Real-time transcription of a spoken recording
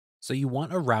So you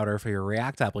want a router for your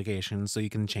React application so you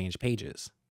can change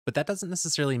pages. But that doesn't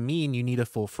necessarily mean you need a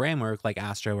full framework like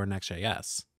Astro or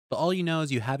Next.js. But all you know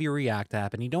is you have your React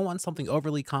app and you don't want something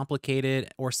overly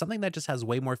complicated or something that just has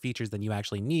way more features than you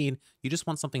actually need. You just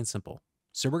want something simple.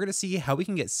 So we're going to see how we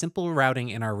can get simple routing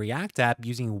in our React app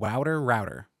using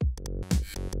Wouter.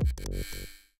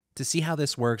 To see how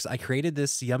this works, I created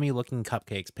this yummy looking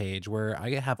cupcakes page where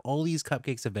I have all these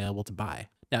cupcakes available to buy.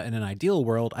 Now, in an ideal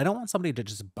world, I don't want somebody to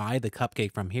just buy the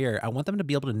cupcake from here. I want them to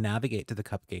be able to navigate to the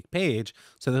cupcake page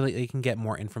so that they can get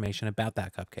more information about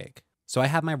that cupcake. So I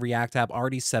have my React app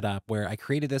already set up where I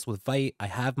created this with Vite. I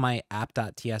have my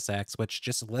app.tsx, which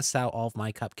just lists out all of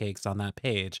my cupcakes on that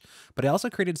page. But I also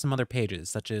created some other pages,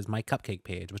 such as my cupcake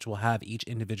page, which will have each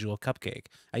individual cupcake.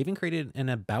 I even created an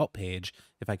about page,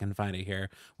 if I can find it here,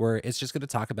 where it's just going to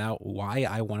talk about why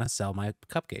I want to sell my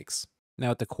cupcakes. Now,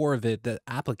 at the core of it, the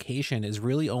application is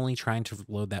really only trying to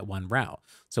load that one route.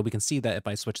 So we can see that if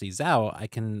I switch these out, I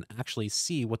can actually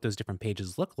see what those different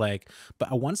pages look like.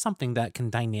 But I want something that can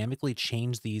dynamically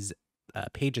change these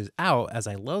pages out as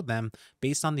I load them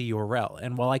based on the URL.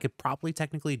 And while I could probably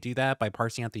technically do that by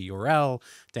parsing out the URL,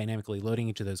 dynamically loading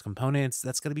each of those components,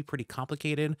 that's going to be pretty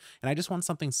complicated. And I just want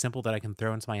something simple that I can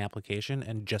throw into my application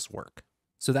and just work.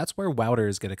 So that's where Wouter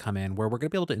is going to come in, where we're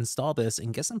going to be able to install this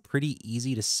and get some pretty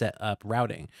easy to set up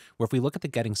routing. Where if we look at the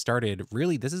getting started,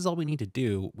 really this is all we need to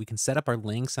do. We can set up our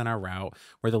links on our route,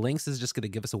 where the links is just going to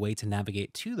give us a way to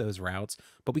navigate to those routes.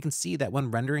 But we can see that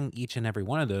when rendering each and every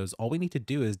one of those, all we need to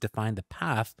do is define the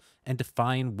path and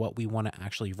define what we want to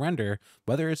actually render.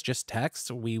 Whether it's just text,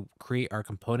 we create our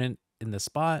component in the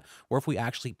spot, or if we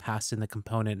actually pass in the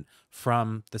component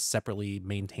from the separately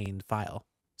maintained file.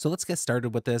 So let's get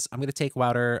started with this. I'm going to take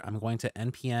Wouter. I'm going to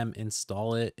npm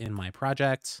install it in my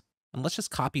project. And let's just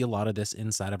copy a lot of this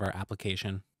inside of our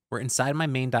application. We're inside my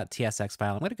main.tsx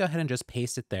file. I'm going to go ahead and just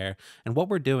paste it there. And what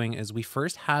we're doing is we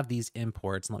first have these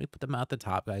imports. And let me put them at the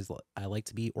top, guys. I like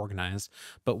to be organized.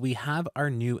 But we have our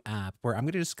new app where I'm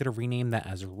just going to rename that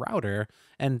as router.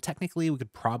 And technically, we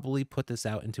could probably put this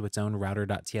out into its own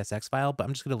router.tsx file, but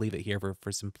I'm just going to leave it here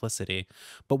for simplicity.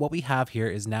 But what we have here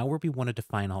is now where we want to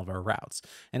define all of our routes.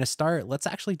 And to start, let's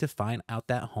actually define out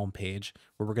that home page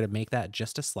where we're going to make that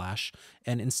just a slash.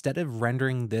 And instead of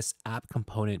rendering this app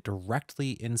component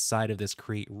directly inside of this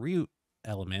create route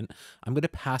element, I'm going to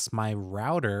pass my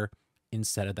router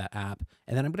instead of that app.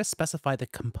 And then I'm going to specify the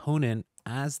component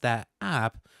as that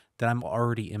app that I'm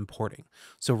already importing.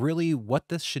 So really what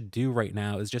this should do right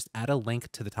now is just add a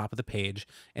link to the top of the page,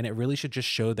 and it really should just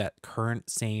show that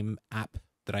current same app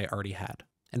that I already had.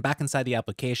 And back inside the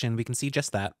application, we can see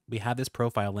just that. We have this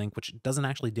profile link, which doesn't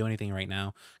actually do anything right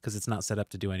now because it's not set up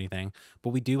to do anything. But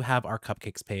we do have our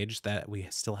cupcakes page that we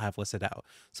still have listed out.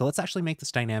 So let's actually make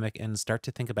this dynamic and start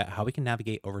to think about how we can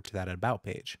navigate over to that about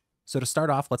page. So to start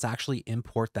off, let's actually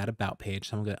import that about page.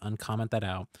 So I'm going to uncomment that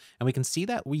out. And we can see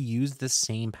that we use the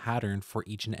same pattern for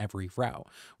each and every route,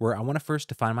 where I want to first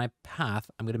define my path.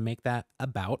 I'm going to make that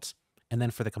about. And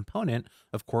then for the component,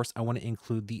 of course, I want to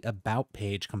include the about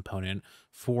page component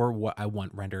for what I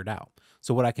want rendered out.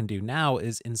 So what I can do now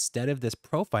is instead of this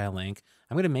profile link,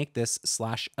 I'm going to make this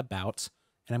slash about,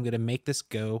 and I'm going to make this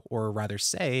go, or rather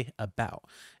say about.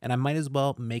 And I might as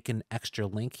well make an extra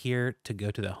link here to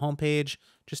go to the home page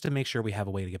just to make sure we have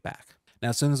a way to get back. Now,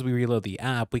 as soon as we reload the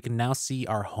app, we can now see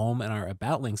our home and our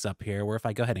about links up here, where if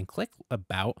I go ahead and click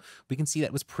about, we can see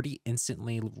that was pretty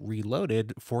instantly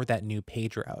reloaded for that new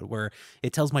page route, where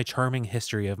it tells my charming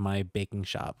history of my baking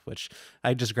shop, which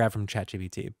I just grabbed from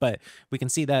ChatGPT. But we can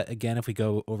see that again, if we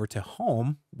go over to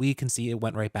home, we can see it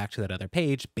went right back to that other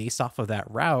page based off of that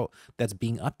route that's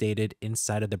being updated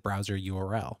inside of the browser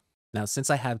URL. Now, since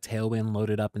I have Tailwind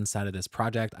loaded up inside of this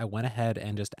project, I went ahead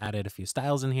and just added a few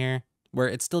styles in here, where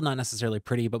it's still not necessarily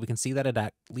pretty, but we can see that it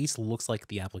at least looks like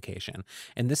the application.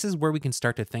 And this is where we can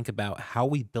start to think about how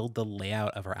we build the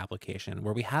layout of our application,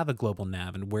 where we have a global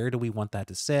nav and where do we want that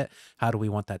to sit? How do we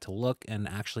want that to look and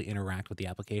actually interact with the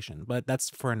application? But that's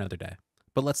for another day.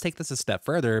 But let's take this a step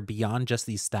further beyond just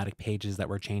these static pages that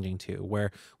we're changing to,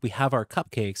 where we have our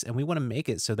cupcakes and we want to make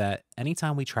it so that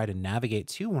anytime we try to navigate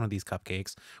to one of these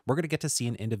cupcakes, we're going to get to see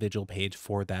an individual page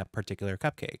for that particular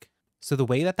cupcake. So the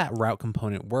way that that route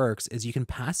component works is you can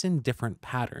pass in different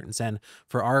patterns. And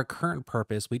for our current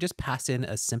purpose, we just pass in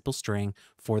a simple string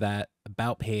for that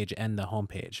about page and the home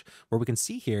page, where we can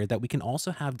see here that we can also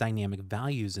have dynamic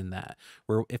values in that,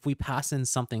 where if we pass in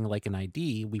something like an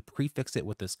ID, we prefix it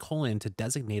with this colon to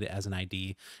designate it as an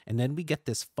ID. And then we get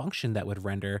this function that would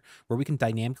render where we can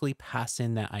dynamically pass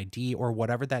in that ID or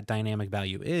whatever that dynamic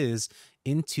value is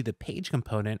into the page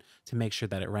component to make sure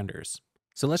that it renders.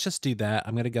 So let's just do that.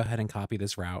 I'm going to go ahead and copy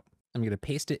this route. I'm going to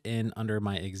paste it in under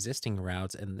my existing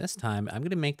routes. And this time I'm going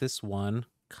to make this one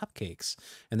cupcakes.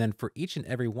 And then for each and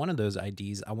every one of those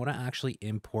IDs, I want to actually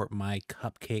import my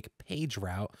cupcake page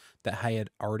route that I had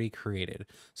already created.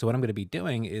 So what I'm going to be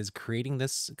doing is creating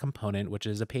this component, which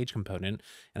is a page component,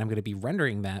 and I'm going to be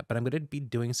rendering that, but I'm going to be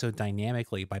doing so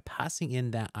dynamically by passing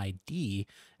in that ID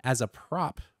as a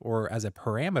prop or as a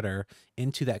parameter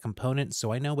into that component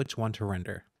so I know which one to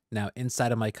render. Now,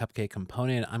 inside of my cupcake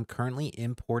component, I'm currently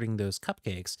importing those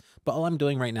cupcakes, but all I'm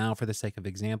doing right now for the sake of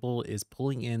example is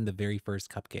pulling in the very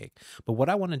first cupcake. But what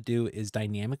I want to do is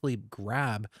dynamically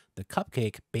grab the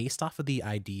cupcake based off of the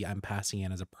ID I'm passing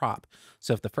in as a prop.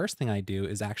 So if the first thing I do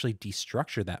is actually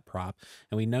destructure that prop,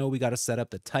 and we know we got to set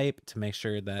up the type to make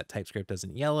sure that TypeScript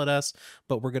doesn't yell at us,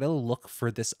 but we're going to look for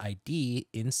this ID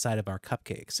inside of our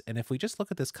cupcakes. And if we just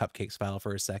look at this cupcakes file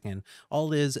for a second,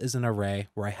 all it is an array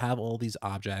where I have all these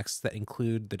objects that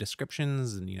include the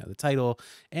descriptions and the title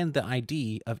and the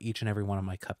ID of each and every one of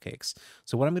my cupcakes.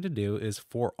 So what I'm going to do is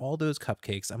for all those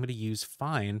cupcakes, I'm going to use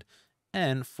find,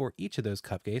 and for each of those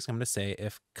cupcakes, I'm going to say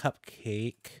if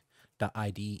cupcake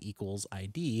ID equals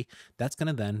ID, that's going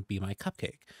to then be my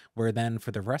cupcake. Where then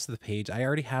for the rest of the page, I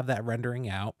already have that rendering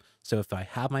out. So if I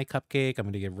have my cupcake, I'm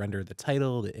going to give render the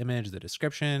title, the image, the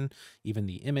description, even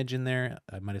the image in there.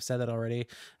 I might have said that already.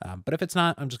 But if it's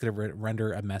not, I'm just going to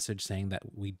render a message saying that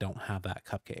we don't have that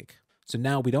cupcake. So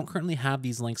now we don't currently have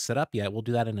these links set up yet. We'll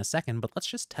do that in a second, but let's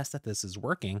just test that this is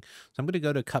working. So I'm going to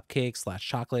go to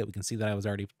cupcake/chocolate. We can see that I was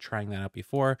already trying that out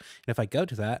before. And if I go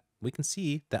to that, we can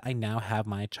see that I now have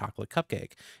my chocolate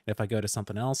cupcake. And if I go to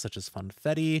something else such as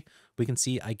funfetti, we can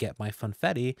see I get my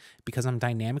funfetti because I'm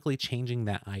dynamically changing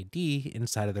that ID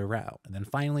inside of the route. And then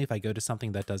finally, if I go to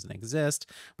something that doesn't exist,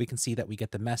 we can see that we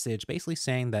get the message basically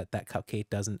saying that that cupcake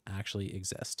doesn't actually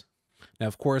exist. Now,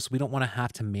 of course, we don't want to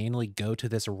have to manually go to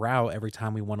this route every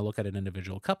time we want to look at an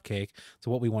individual cupcake. So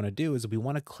what we want to do is we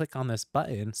want to click on this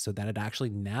button so that it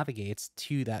actually navigates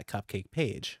to that cupcake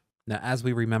page. Now, as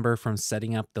we remember from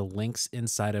setting up the links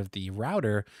inside of the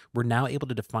router, we're now able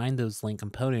to define those link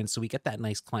components so we get that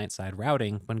nice client-side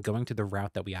routing when going to the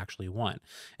route that we actually want.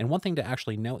 And one thing to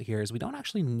actually note here is we don't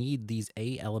actually need these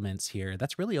A elements here.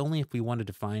 That's really only if we want to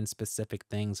define specific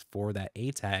things for that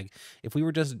A tag. If we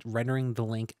were just rendering the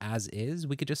link as is,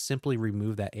 we could just simply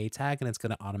remove that A tag and it's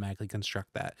going to automatically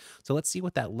construct that. So let's see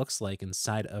what that looks like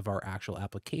inside of our actual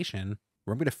application.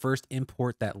 I'm going to first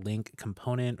import that link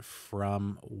component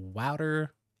from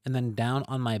Wouter. And then down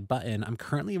on my button, I'm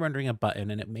currently rendering a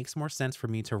button and it makes more sense for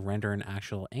me to render an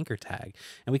actual anchor tag.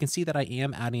 And we can see that I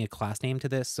am adding a class name to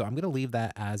this. So I'm going to leave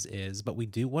that as is, but we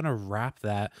do want to wrap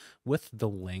that with the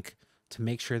link to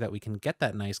make sure that we can get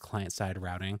that nice client-side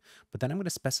routing. But then I'm going to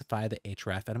specify the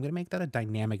href and I'm going to make that a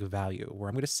dynamic value where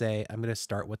I'm going to say I'm going to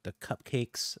start with the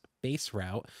cupcakes base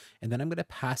route, and then I'm going to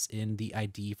pass in the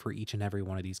ID for each and every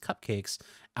one of these cupcakes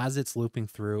as it's looping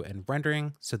through and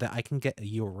rendering so that I can get a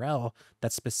URL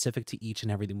that's specific to each and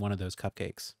every one of those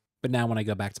cupcakes. But now when I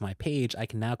go back to my page, I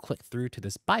can now click through to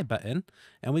this buy button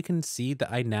and we can see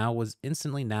that I now was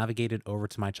instantly navigated over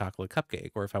to my chocolate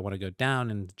cupcake. Or if I want to go down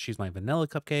and choose my vanilla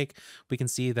cupcake, we can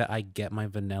see that I get my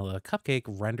vanilla cupcake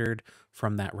rendered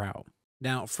from that route.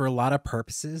 Now, for a lot of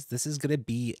purposes, this is going to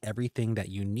be everything that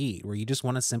you need, where you just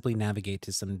want to simply navigate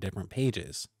to some different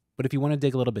pages. But if you want to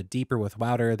dig a little bit deeper with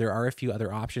Wouter, there are a few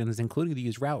other options, including to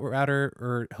use route router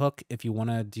or hook. If you want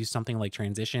to do something like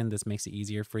transition, this makes it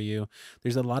easier for you.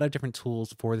 There's a lot of different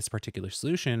tools for this particular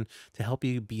solution to help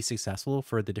you be successful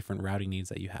for the different routing needs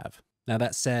that you have. Now,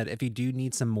 that said, if you do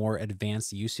need some more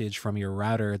advanced usage from your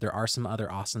router, there are some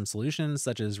other awesome solutions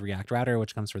such as React Router,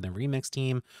 which comes from the Remix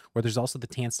team, or there's also the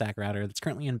TanStack router that's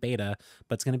currently in beta,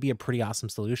 but it's going to be a pretty awesome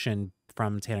solution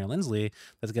from Tanner Lindsley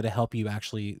that's going to help you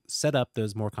actually set up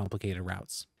those more complicated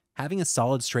routes. Having a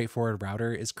solid, straightforward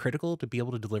router is critical to be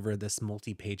able to deliver this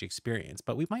multi-page experience,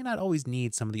 but we might not always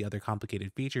need some of the other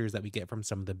complicated features that we get from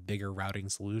some of the bigger routing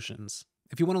solutions.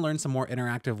 If you want to learn some more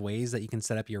interactive ways that you can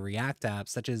set up your React app,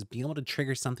 such as being able to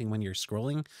trigger something when you're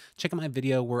scrolling, check out my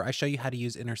video where I show you how to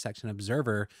use Intersection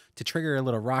Observer to trigger a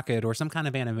little rocket or some kind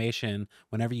of animation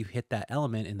whenever you hit that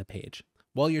element in the page.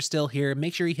 While you're still here,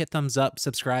 make sure you hit thumbs up,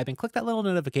 subscribe, and click that little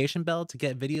notification bell to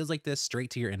get videos like this straight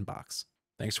to your inbox.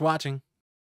 Thanks for watching.